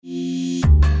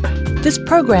This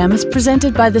program is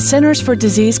presented by the Centers for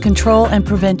Disease Control and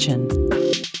Prevention.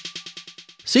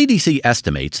 CDC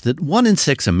estimates that 1 in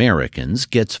 6 Americans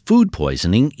gets food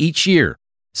poisoning each year.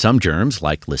 Some germs,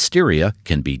 like Listeria,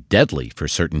 can be deadly for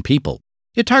certain people.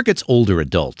 It targets older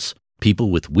adults,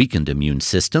 people with weakened immune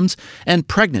systems, and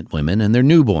pregnant women and their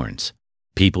newborns.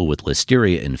 People with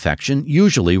Listeria infection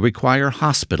usually require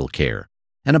hospital care,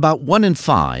 and about 1 in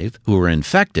 5 who are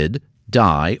infected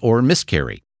die or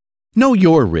miscarry. Know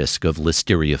your risk of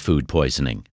Listeria food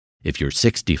poisoning. If you're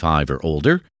 65 or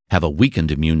older, have a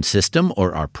weakened immune system,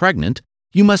 or are pregnant,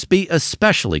 you must be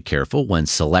especially careful when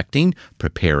selecting,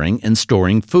 preparing, and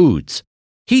storing foods.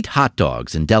 Heat hot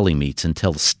dogs and deli meats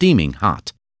until steaming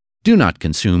hot. Do not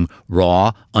consume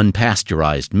raw,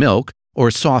 unpasteurized milk or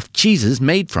soft cheeses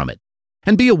made from it.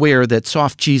 And be aware that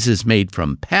soft cheeses made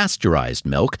from pasteurized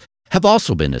milk have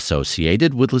also been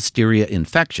associated with Listeria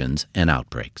infections and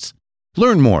outbreaks.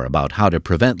 Learn more about how to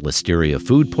prevent Listeria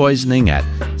food poisoning at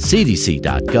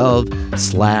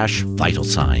cdc.gov/vital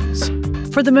signs.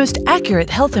 For the most accurate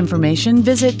health information,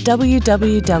 visit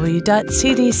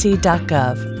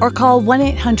www.cdc.gov or call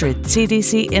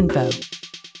 1-800-CDC-INFO.